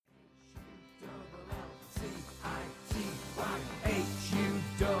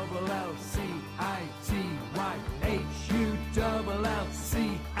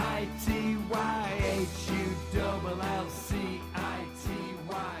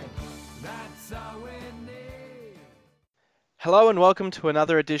Hello and welcome to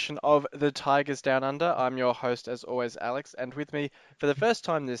another edition of The Tigers Down Under. I'm your host, as always, Alex, and with me for the first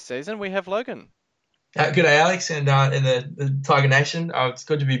time this season, we have Logan. Good day, Alex, and the Tiger Nation. It's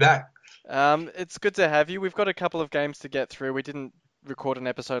good to be back. It's good to have you. We've got a couple of games to get through. We didn't record an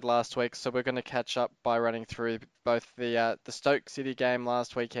episode last week, so we're going to catch up by running through both the Stoke City game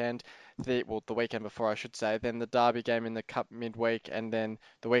last weekend, the weekend before, I should say, then the Derby game in the Cup midweek, and then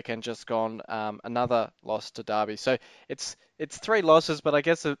the weekend just gone, another loss to Derby. So it's three losses, but I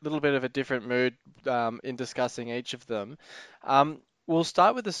guess a little bit of a different mood in discussing each of them. We'll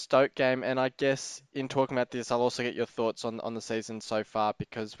start with the Stoke game, and I guess in talking about this, I'll also get your thoughts on the season so far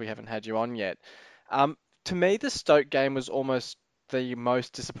because we haven't had you on yet. Um, to me, the Stoke game was almost the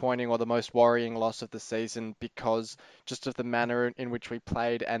most disappointing or the most worrying loss of the season because just of the manner in which we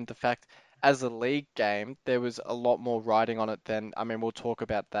played and the fact as a league game, there was a lot more riding on it than, I mean, we'll talk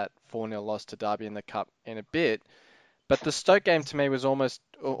about that 4-0 loss to Derby in the Cup in a bit. But the Stoke game to me was almost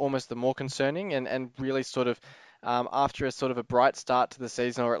the more concerning and really sort of after a sort of a bright start to the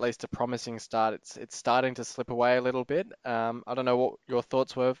season or at least a promising start, it's starting to slip away a little bit. I don't know what your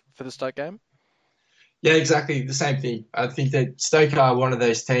thoughts were for the Stoke game. Yeah, exactly the same thing. I think that Stoke are one of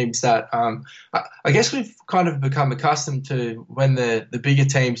those teams that I guess we've kind of become accustomed to when the bigger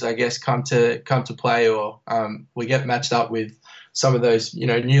teams, I guess, come to play, or we get matched up with some of those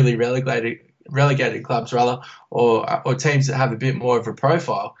newly relegated clubs rather, or teams that have a bit more of a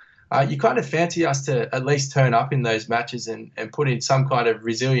profile. You kind of fancy us to at least turn up in those matches and put in some kind of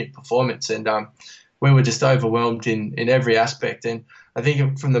resilient performance, and we were just overwhelmed in every aspect. And I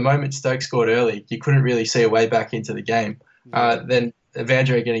think from the moment Stoke scored early, you couldn't really see a way back into the game. Yeah. Then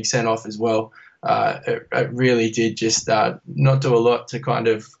Evandro getting sent off as well. It really did just not do a lot to kind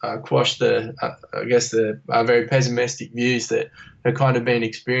of quash I guess, the very pessimistic views that have kind of been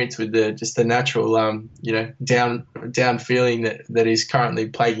experienced with the natural, down feeling that is currently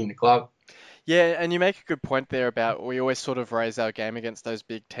plaguing the club. Yeah, and you make a good point there about we always sort of raise our game against those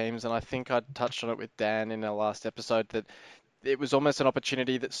big teams, and I think I touched on it with Dan in our last episode that it was almost an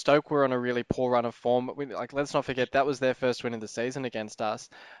opportunity that Stoke were on a really poor run of form. Like, let's not forget that was their first win of the season against us,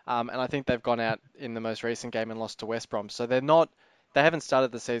 and I think they've gone out in the most recent game and lost to West Brom. So they haven't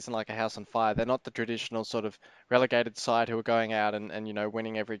started the season like a house on fire. They're not the traditional sort of relegated side who are going out and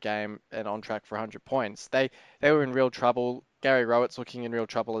winning every game and on track for 100 points. They were in real trouble. Gary Rowett's looking in real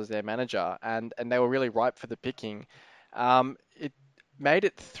trouble as their manager, and they were really ripe for the picking. It made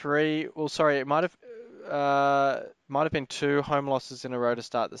it three. Well, sorry, it might have been two home losses in a row to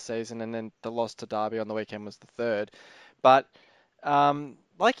start the season, and then the loss to Derby on the weekend was the third. But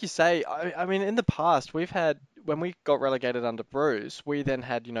like you say, I mean, in the past we've had when we got relegated under Bruce, we then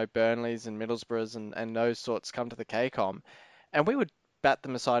had Burnleys and Middlesbroughs and those sorts come to the KCOM, and we would bat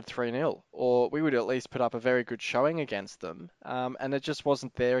them aside 3-0, or we would at least put up a very good showing against them. And it just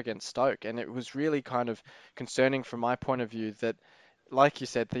wasn't there against Stoke, and it was really kind of concerning from my point of view that like you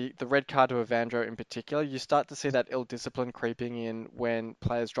said, the red card to Evandro in particular, you start to see that ill discipline creeping in when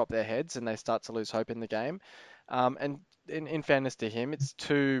players drop their heads and they start to lose hope in the game. And in fairness to him, it's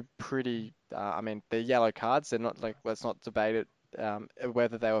two pretty, I mean, they're yellow cards. They're not like, let's not debate it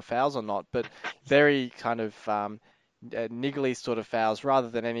whether they were fouls or not, but very kind of niggly sort of fouls rather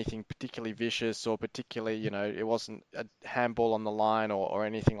than anything particularly vicious or particularly, it wasn't a handball on the line or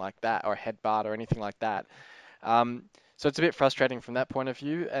anything like that or a headbutt or anything like that. Um, so it's a bit frustrating from that point of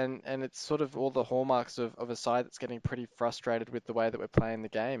view, and it's sort of all the hallmarks of a side that's getting pretty frustrated with the way that we're playing the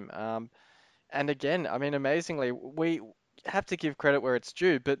game. And again, I mean, amazingly, we have to give credit where it's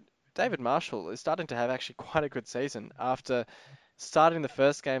due, but David Marshall is starting to have actually quite a good season after starting the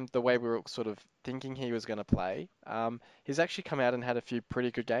first game the way we were sort of thinking he was going to play. He's actually come out and had a few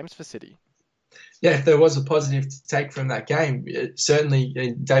pretty good games for City. Yeah, if there was a positive to take from that game,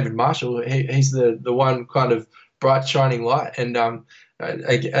 certainly David Marshall, he's the one kind of bright shining light. And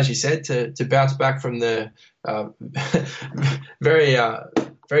as you said, to bounce back from the very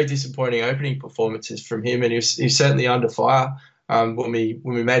very disappointing opening performances from him, and he's certainly under fire. When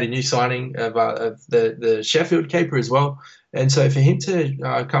we made a new signing of the Sheffield keeper as well, and so for him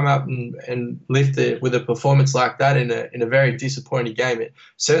to come up and lift it with a performance like that in a very disappointing game, it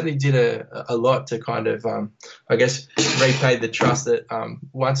certainly did a lot to kind of I guess repay the trust that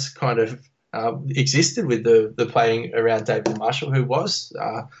once kind of existed with the playing around David Marshall, who was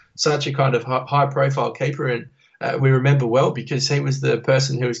such a kind of high profile keeper. And we remember well because he was the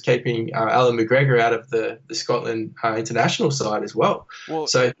person who was keeping Alan McGregor out of the Scotland international side as well. Well,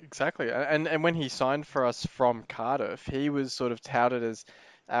 So exactly. And when he signed for us from Cardiff, he was sort of touted as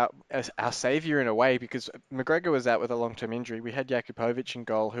our savior in a way, because McGregor was out with a long-term injury. We had Jakupovic in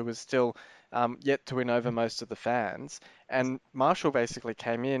goal, who was still yet to win over most of the fans, and Marshall basically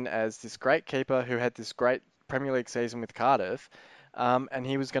came in as this great keeper who had this great Premier League season with Cardiff. And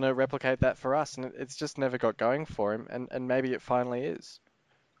he was going to replicate that for us, and it's just never got going for him, and maybe it finally is.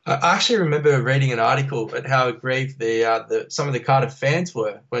 I actually remember reading an article at how aggrieved the some of the Cardiff fans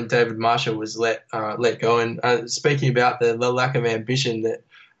were when David Marshall was let go, and speaking about the lack of ambition that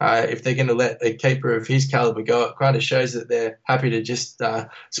if they're going to let a keeper of his caliber go, it kind of shows that they're happy to just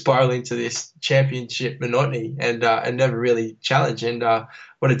spiral into this championship monotony and never really challenge. And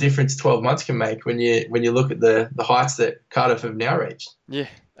what a difference 12 months can make when you look at the heights that Cardiff have now reached. Yeah,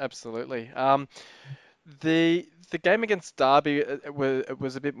 absolutely. The game against Derby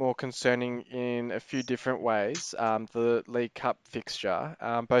was a bit more concerning in a few different ways. The League Cup fixture,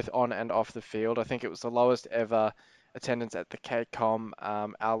 both on and off the field, I think it was the lowest ever attendance at the KCOM,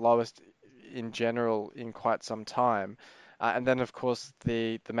 our lowest in general in quite some time. And then, of course,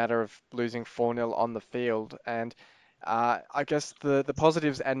 the matter of losing 4-0 on the field. And I guess the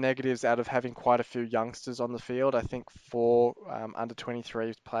positives and negatives out of having quite a few youngsters on the field. I think four under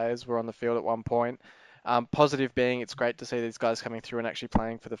 23 players were on the field at one point. Positive being it's great to see these guys coming through and actually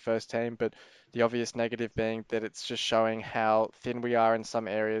playing for the first team, but the obvious negative being that it's just showing how thin we are in some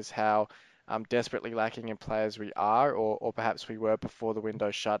areas, how desperately lacking in players we are, or perhaps we were before the window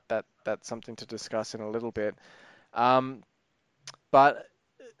shut. That's something to discuss in a little bit. Um, but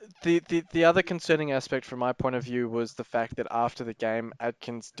the other concerning aspect from my point of view was the fact that after the game,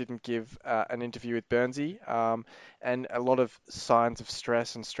 Adkins didn't give an interview with Burnsy, and a lot of signs of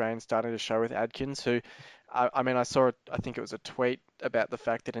stress and strain starting to show with Adkins, who, I mean, I saw, I think it was a tweet about the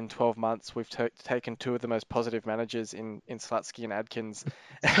fact that in 12 months we've taken two of the most positive managers in Slutsky and Adkins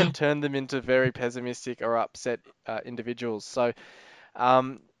and turned them into very pessimistic or upset individuals. So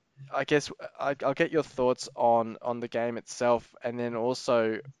um, I guess I'll get your thoughts on the game itself, and then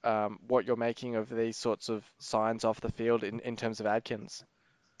also what you're making of these sorts of signs off the field in terms of Adkins.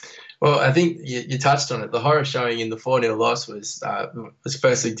 Well, I think you touched on it. The horror showing in the 4-0 loss was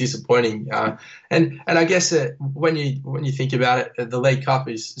firstly disappointing, and I guess when you think about it, the League Cup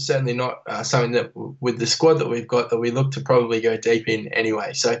is certainly not something that with the squad that we've got that we look to probably go deep in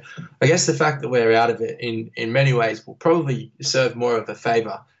anyway. So I guess the fact that we're out of it in many ways will probably serve more of a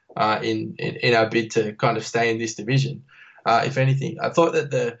favour in our bid to kind of stay in this division. If anything, I thought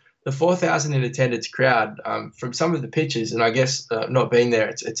that the 4,000 in attendance crowd from some of the pictures, and I guess not being there,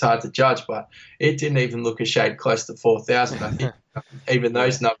 it's hard to judge, but it didn't even look a shade close to 4,000. I think even Yeah.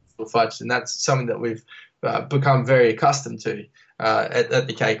 those numbers were fudged, and that's something that we've become very accustomed to at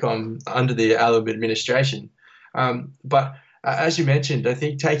the KCOM under the Alub administration. But as you mentioned, I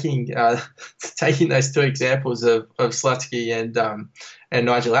think taking taking those two examples of Slutsky and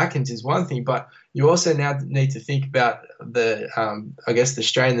Nigel Atkins is one thing, but you also now need to think about the I guess the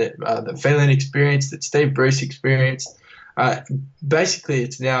strain that Phelan experienced, that Steve Bruce experienced. Basically,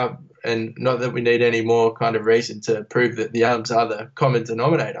 it's now, and not that we need any more kind of reason to prove that the Adams are the common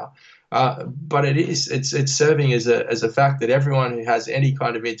denominator. But it's serving as a fact that everyone who has any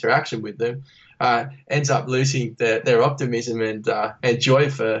kind of interaction with them ends up losing their optimism and joy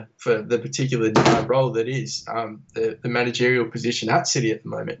for the particular role that is the managerial position at City at the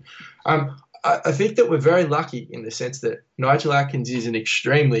moment. I think that we're very lucky in the sense that Nigel Atkins is an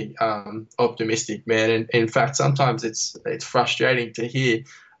extremely optimistic man, and in fact, sometimes it's frustrating to hear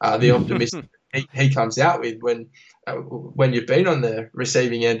the optimism he comes out with when you've been on the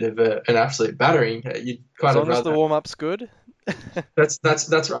receiving end of an absolute battering. You As kind of long as the rather warm-up's good.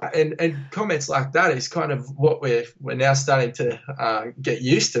 that's right, and comments like that is kind of what we're now starting to get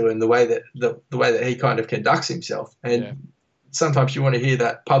used to in the way that the way that he kind of conducts himself. Yeah. And sometimes you want to hear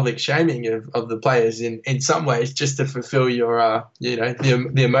that public shaming of the players in some ways just to fulfill your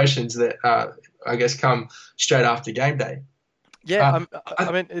the emotions that I guess come straight after game day. Yeah, Uh, I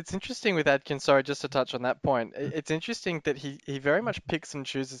I, mean, it's interesting with Adkins, sorry, just to touch on that point. It's interesting that he very much picks and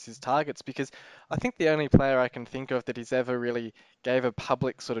chooses his targets, because I think the only player I can think of that he's ever really gave a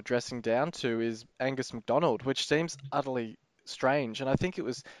public sort of dressing down to is Angus MacDonald, which seems utterly strange. And I think it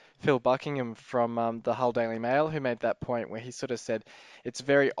was Phil Buckingham from the Hull Daily Mail who made that point, where he sort of said it's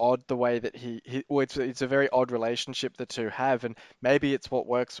very odd the way that well, it's a very odd relationship the two have, and maybe it's what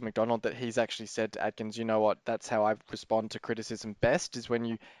works for McDonald that he's actually said to Adkins, you know what, that's how I respond to criticism best, is when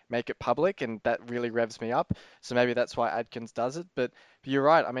you make it public, and that really revs me up. So maybe that's why Adkins does it. But you're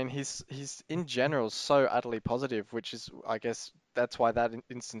right. I mean, he's in general so utterly positive, which is, I guess, that's why that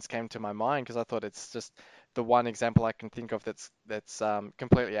instance came to my mind, because I thought it's just the one example I can think of that's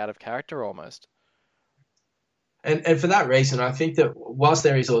completely out of character almost. And for that reason, I think that whilst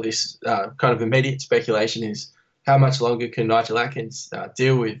there is all this kind of immediate speculation, is how much longer can Nigel Atkins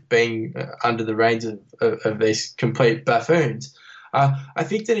deal with being under the reins of these complete buffoons? I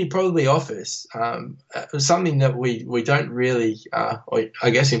think that he probably offers something that we don't really, or I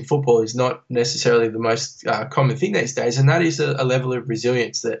guess in football, is not necessarily the most common thing these days, and that is a level of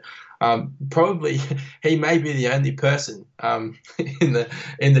resilience that probably he may be the only person in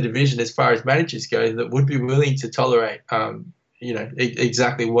the division as far as managers go that would be willing to tolerate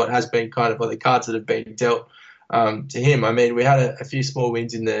exactly what has been kind of on the cards that have been dealt to him. I mean, we had a few small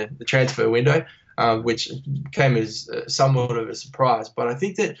wins in the transfer window, which came as somewhat of a surprise. But I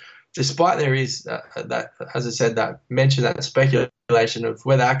think that despite there is that, as I said, that mention that speculation of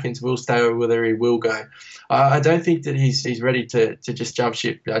whether Atkins will stay or whether he will go, I don't think that he's ready to just jump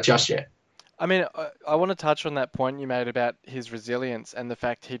ship just yet. I mean, I want to touch on that point you made about his resilience and the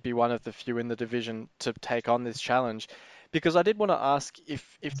fact he'd be one of the few in the division to take on this challenge, because I did want to ask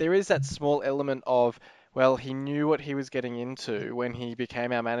if there is that small element of, well, he knew what he was getting into when he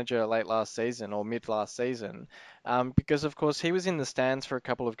became our manager late last season or mid last season, because of course he was in the stands for a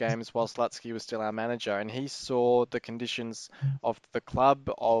couple of games while Slutsky was still our manager, and he saw the conditions of the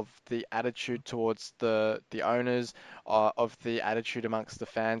club, of the attitude towards the owners, of the attitude amongst the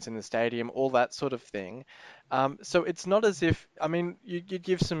fans in the stadium, all that sort of thing. So it's not as if, I mean, you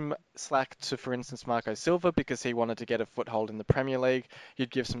give some slack to, for instance, Marco Silva because he wanted to get a foothold in the Premier League.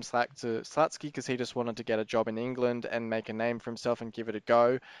 You'd give some slack to Slutsky because he just wanted to get a job in England and make a name for himself and give it a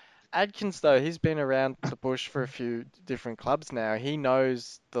go. Adkins, though, he's been around the bush for a few different clubs now. He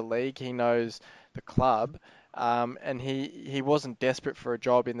knows the league, he knows the club, and he wasn't desperate for a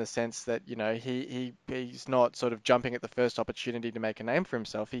job in the sense that, he's not sort of jumping at the first opportunity to make a name for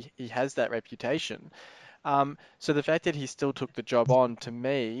himself. He has that reputation. So the fact that he still took the job on, to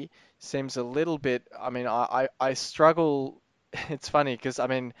me, seems a little bit. I mean, I struggle. It's funny because I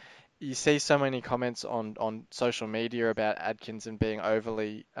mean, you see so many comments on social media about Adkins and being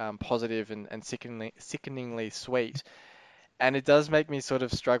overly positive and sickeningly sweet. And it does make me sort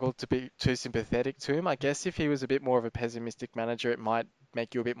of struggle to be too sympathetic to him. I guess if he was a bit more of a pessimistic manager, it might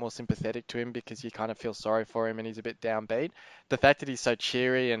make you a bit more sympathetic to him because you kind of feel sorry for him and he's a bit downbeat. The fact that he's so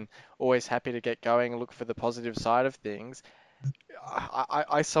cheery and always happy to get going and look for the positive side of things,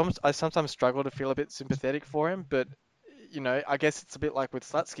 I sometimes struggle to feel a bit sympathetic for him, but I guess it's a bit like with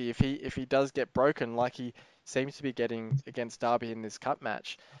Slutsky. If he does get broken, like he seems to be getting against Derby in this cup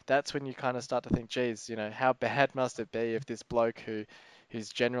match, that's when you kind of start to think, geez, how bad must it be if this bloke who's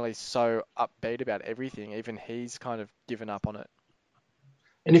generally so upbeat about everything, even he's kind of given up on it.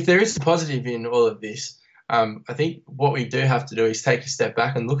 And if there is a positive in all of this, I think what we do have to do is take a step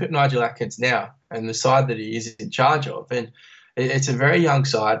back and look at Nigel Atkins now and the side that he is in charge of. And it's a very young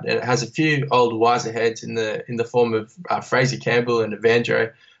side, and it has a few old wiser heads in the form of Fraser Campbell and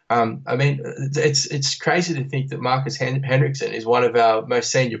Evandro. I mean, it's crazy to think that Marcus Henriksen is one of our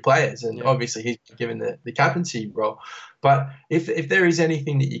most senior players, and Yeah. obviously he's been given the captaincy role. But if there is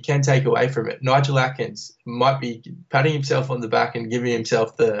anything that you can take away from it, Nigel Atkins might be patting himself on the back and giving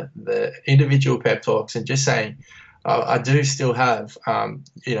himself the individual pep talks and just saying, I do still have,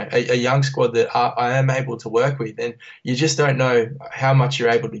 a young squad that I am able to work with, and you just don't know how much you're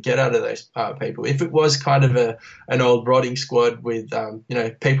able to get out of those people. If it was kind of an old rotting squad with,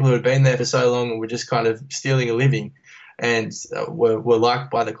 people who had been there for so long and were just kind of stealing a living, and were liked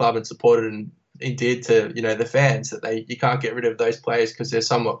by the club and supported and endeared to, the fans, that you can't get rid of those players because they're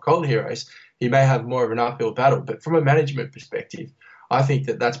somewhat cult heroes. You may have more of an uphill battle, but from a management perspective, I think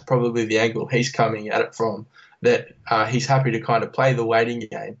that that's probably the angle he's coming at it from, that he's happy to kind of play the waiting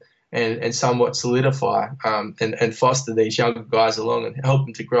game and somewhat solidify and foster these young guys along and help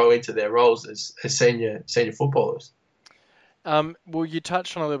them to grow into their roles as senior footballers. Well, you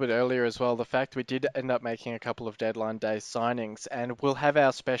touched on a little bit earlier as well, the fact we did end up making a couple of deadline day signings, and we'll have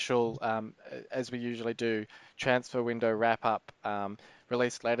our special, as we usually do, transfer window wrap up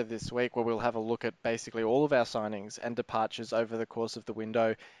released later this week, where we'll have a look at basically all of our signings and departures over the course of the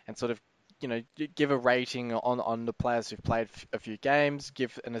window and sort of, give a rating on the players who've played a few games,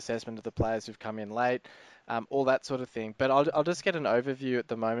 give an assessment of the players who've come in late, all that sort of thing. But I'll just get an overview at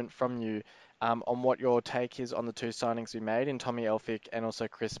the moment from you on what your take is on the two signings we made in Tommy Elphick and also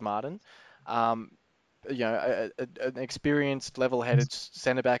Chris Martin. Um, an experienced, level-headed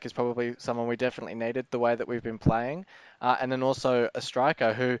centre back is probably someone we definitely needed the way that we've been playing, and then also a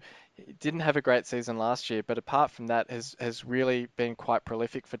striker who didn't have a great season last year, but apart from that, has really been quite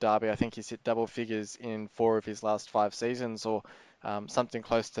prolific for Derby. I think he's hit double figures in 4 of his last 5 seasons, or something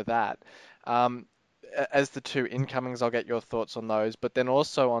close to that. Um, as the two incomings, I'll get your thoughts on those, but then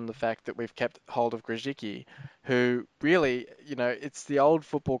also on the fact that we've kept hold of Grzycki, who really, it's the old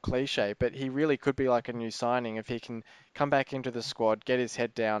football cliche, but he really could be like a new signing if he can come back into the squad, get his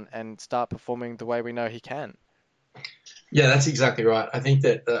head down, and start performing the way we know he can. Yeah, that's exactly right. I think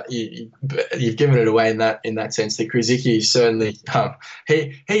that you've given it away in that sense. That Krzyzki is certainly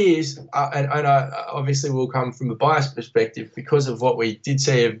he is, and I obviously will come from a biased perspective because of what we did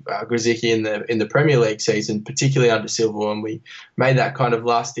see of Krzyzki in the Premier League season, particularly under Silva, when we made that kind of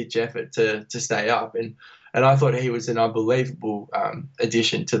last ditch effort to stay up, and I thought he was an unbelievable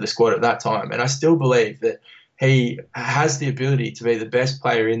addition to the squad at that time, and I still believe that he has the ability to be the best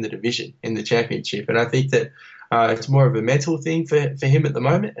player in the division in the championship, and I think that. It's more of a mental thing for him at the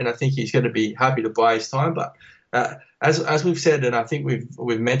moment, and I think he's going to be happy to buy his time. But as we've said, and I think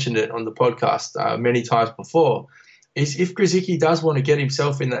we've mentioned it on the podcast many times before, is if Grzycki does want to get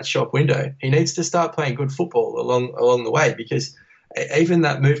himself in that shop window, he needs to start playing good football along the way, because even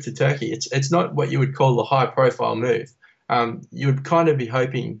that move to Turkey, it's not what you would call a high profile move. You would kind of be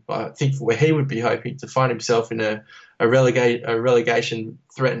hoping, I think, where he would be hoping to find himself in a relegation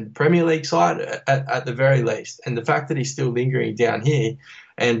threatened Premier League side at the very least. And the fact that he's still lingering down here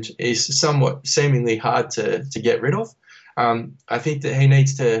and is somewhat seemingly hard to get rid of, I think that he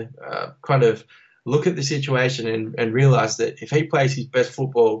needs to kind of look at the situation and realise that if he plays his best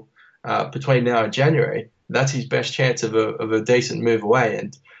football between now and January, that's his best chance of a decent move away.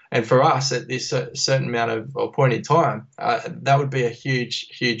 And for us at this certain amount of or point in time, that would be a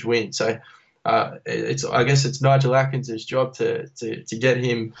huge win. So I guess it's Nigel Atkins' job to get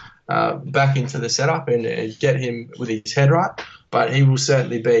him back into the setup and get him with his head right. But he will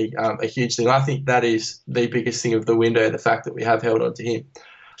certainly be a huge thing. I think that is the biggest thing of the window, the fact that we have held on to him.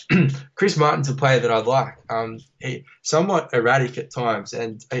 Chris Martin's a player that I like. He's somewhat erratic at times,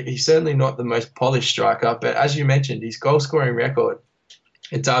 and he's certainly not the most polished striker. But as you mentioned, his goal-scoring record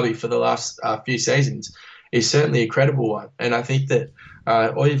at Derby for the last few seasons is certainly a credible one. And I think that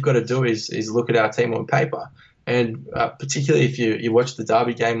all you've got to do is look at our team on paper. And particularly if you watch the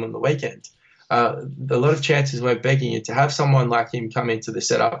Derby game on the weekend, a lot of chances we're begging you to have someone like him come into the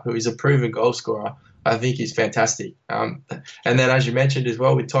setup who is a proven goal scorer. I think is fantastic. And then, as you mentioned as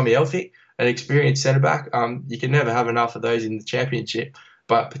well, with Tommy Elphick, an experienced centre-back, you can never have enough of those in the championship.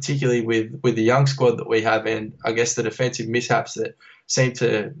 But particularly with the young squad that we have, and I guess the defensive mishaps that seem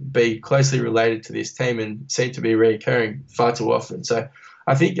to be closely related to this team and seem to be recurring far too often. So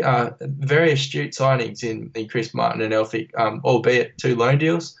I think very astute signings in Chris Martin and Elphick, albeit 2 loan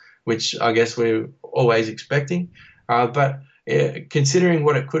deals, which I guess we're always expecting. But considering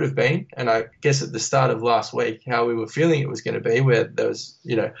what it could have been, and I guess at the start of last week, how we were feeling it was going to be, where there was,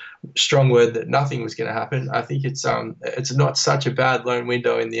 strong word that nothing was going to happen, I think it's not such a bad loan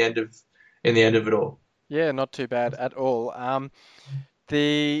window in the end of it all. Yeah, not too bad at all.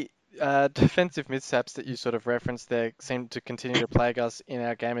 The defensive mishaps that you sort of referenced there seem to continue to plague us in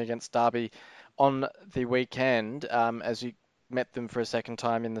our game against Derby on the weekend, as you met them for a second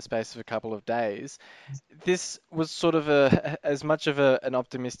time in the space of a couple of days. This was sort of as much of an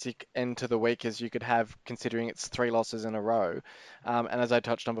optimistic end to the week as you could have, considering it's 3 losses in a row. And as I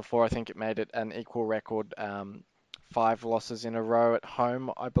touched on before, I think it made it an equal record, 5 losses in a row at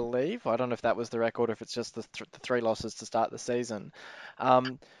home, I believe. I don't know if that was the record or if it's just the 3 losses to start the season.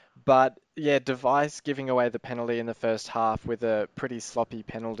 But yeah, Device giving away the penalty in the first half with a pretty sloppy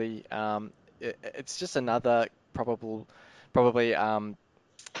penalty. It's just another probably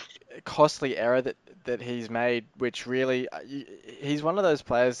costly error that he's made, which really, he's one of those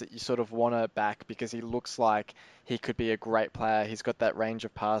players that you sort of want to back because he looks like he could be a great player. He's got that range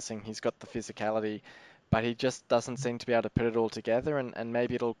of passing, he's got the physicality, but he just doesn't seem to be able to put it all together, and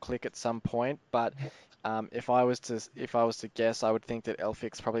maybe it'll click at some point. But if I was to guess, I would think that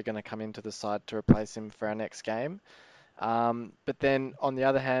Elphick's probably going to come into the side to replace him for our next game. But then on the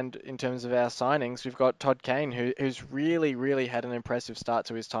other hand, in terms of our signings, we've got Todd Kane, who's really had an impressive start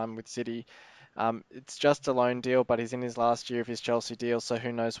to his time with City. It's just a loan deal, but he's in his last year of his Chelsea deal, so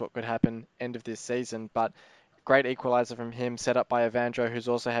who knows what could happen end of this season. But great equaliser from him, set up by Evandro, who's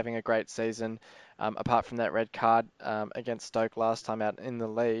also having a great season, apart from that red card against Stoke last time out in the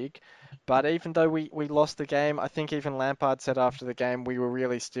league. But even though we lost the game, I think even Lampard said after the game we were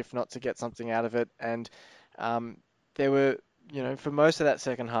really stiff not to get something out of it. And there were, for most of that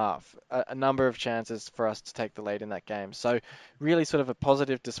second half, a number of chances for us to take the lead in that game. So really sort of a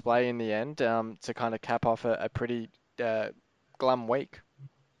positive display in the end to kind of cap off a pretty glum week.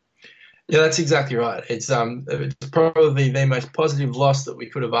 Yeah, that's exactly right. It's probably the most positive loss that we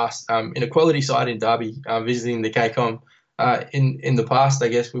could have asked in a quality side in Derby, visiting the KCOM. In the past, I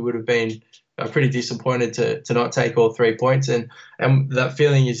guess we would have been pretty disappointed to not take all 3 points, and that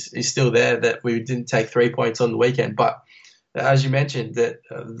feeling is still there that we didn't take 3 points on the weekend. But as you mentioned, that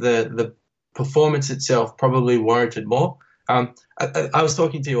the performance itself probably warranted more. I was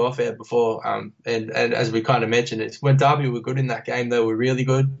talking to you off air before, and as we kind of mentioned, it's when Derby were good in that game, they were really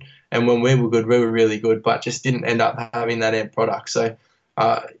good, and when we were good, we were really good, but just didn't end up having that end product. So,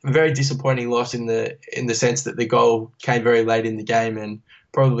 very disappointing loss in the sense that the goal came very late in the game and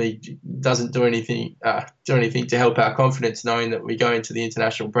probably doesn't do anything to help our confidence, knowing that we go into the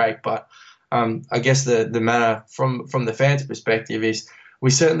international break. But I guess the manner from the fans' perspective is we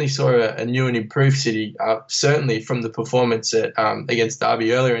certainly saw a new and improved City, certainly from the performance against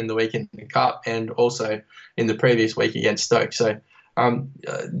Derby earlier in the week in the Cup and also in the previous week against Stoke. So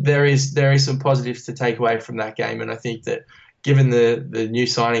there is some positives to take away from that game, and I think that given the new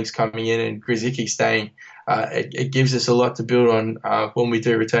signings coming in and Grzycki staying, it gives us a lot to build on when we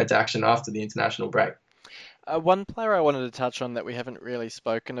do return to action after the international break. One player I wanted to touch on that we haven't really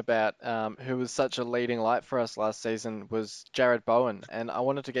spoken about, who was such a leading light for us last season, was Jared Bowen, and I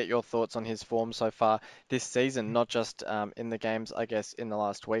wanted to get your thoughts on his form so far this season, not just in the games, I guess, in the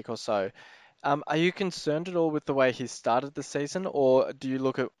last week or so. Are you concerned at all with the way he started the season, or do you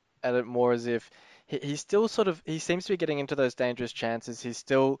look at it more as if he's still he seems to be getting into those dangerous chances. He's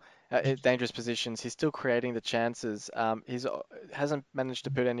still in dangerous positions. He's still creating the chances. He's hasn't managed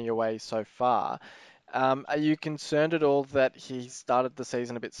to put any away so far. Are you concerned at all that he started the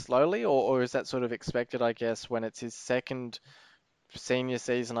season a bit slowly, or is that sort of expected, I guess, when it's his second senior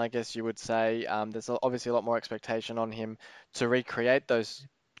season, I guess you would say? There's obviously a lot more expectation on him to recreate those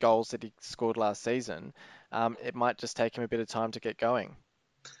goals that he scored last season. It might just take him a bit of time to get going.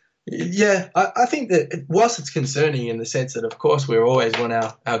 Yeah, I think that whilst it's concerning in the sense that, of course, we always want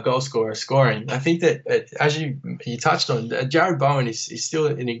our goal scorer scoring, I think that, as you touched on, Jared Bowen is still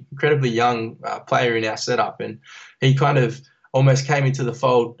an incredibly young player in our setup, and he kind of almost came into the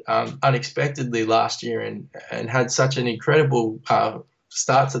fold unexpectedly last year and had such an incredible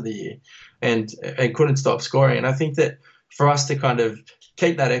start to the year and couldn't stop scoring. And I think that for us to kind of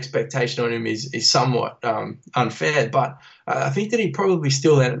keep that expectation on him is somewhat unfair, but I think that he probably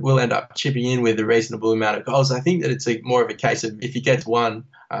still will end up chipping in with a reasonable amount of goals. I think that it's more of a case of if he gets one,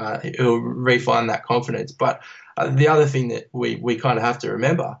 he'll refine that confidence. But the other thing that we kind of have to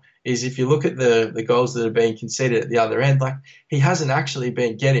remember is if you look at the goals that are being conceded at the other end, like he hasn't actually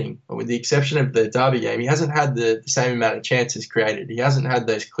been getting, with the exception of the Derby game, he hasn't had the same amount of chances created. He hasn't had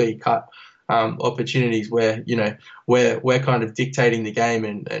those clear cut opportunities where we're kind of dictating the game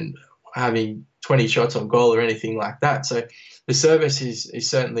and having 20 shots on goal or anything like that. So the service is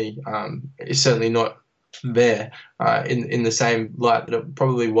certainly not there in the same light that it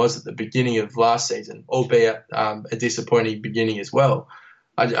probably was at the beginning of last season, albeit a disappointing beginning as well.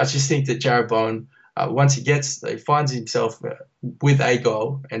 I just think that Jared Bowen, once he finds himself with a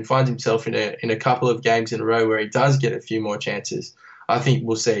goal and finds himself in a couple of games in a row where he does get a few more chances, I think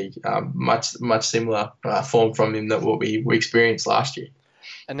we'll see much similar form from him that what we experienced last year.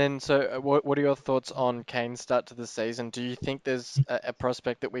 And then, so what are your thoughts on Kane's start to the season? Do you think there's a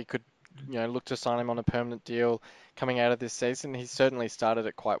prospect that we could, look to sign him on a permanent deal coming out of this season? He certainly started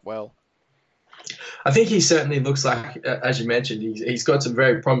it quite well. I think he certainly looks like, as you mentioned, he's got some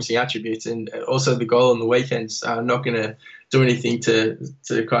very promising attributes, and also the goal on the weekend's not going to do anything to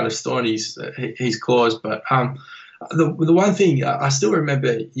kind of stone his claws. But the one thing I still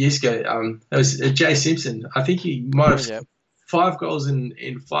remember years ago, it was Jay Simpson. I think he might have Yep. 5 goals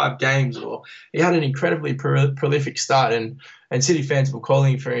in 5 games, or he had an incredibly prolific start, and City fans were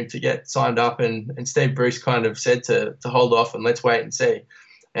calling for him to get signed up, and Steve Bruce kind of said to hold off and let's wait and see.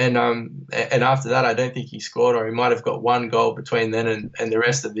 And after that, I don't think he scored, or he might have got 1 goal between then and the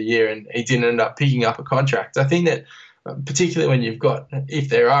rest of the year, and he didn't end up picking up a contract. I think that particularly when you've got, if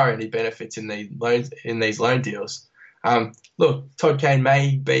there are any benefits in these loan deals, look, Todd Kane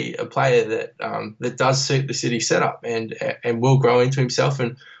may be a player that does suit the City setup and will grow into himself,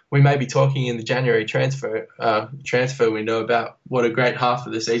 and we may be talking in the January transfer window about what a great half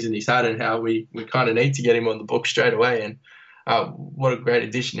of the season he's had and how we kind of need to get him on the book straight away, and what a great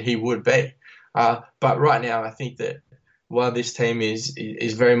addition he would be. But right now, I think that while this team is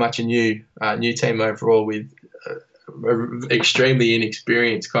very much a new team overall with extremely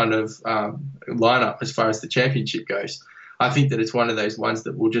inexperienced kind of lineup as far as the championship goes, I think that it's one of those ones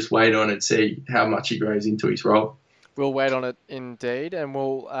that we'll just wait on and see how much he grows into his role. We'll wait on it indeed, and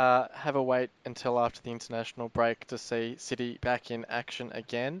we'll have a wait until after the international break to see City back in action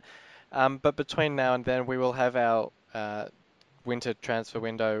again. But between now and then, we will have our winter transfer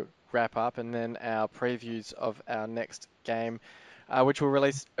window wrap up and then our previews of our next game which will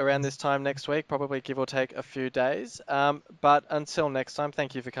release around this time next week, probably give or take a few days. But until next time,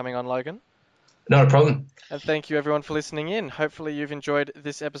 thank you for coming on, Logan. Not a problem. And thank you everyone for listening in. Hopefully you've enjoyed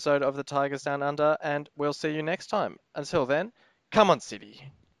this episode of the Tigers Down Under, and we'll see you next time. Until then, come on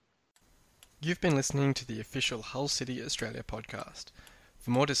City. You've been listening to the official Hull City Australia podcast.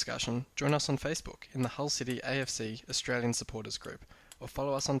 For more discussion, join us on Facebook in the Hull City AFC Australian Supporters Group, or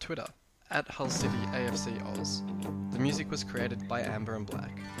follow us on Twitter at Hull City AFC Oz. The music was created by Amber and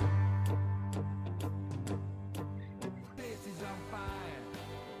Black.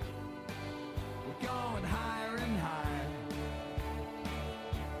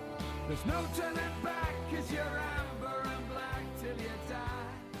 There's no turning back 'cause you're out.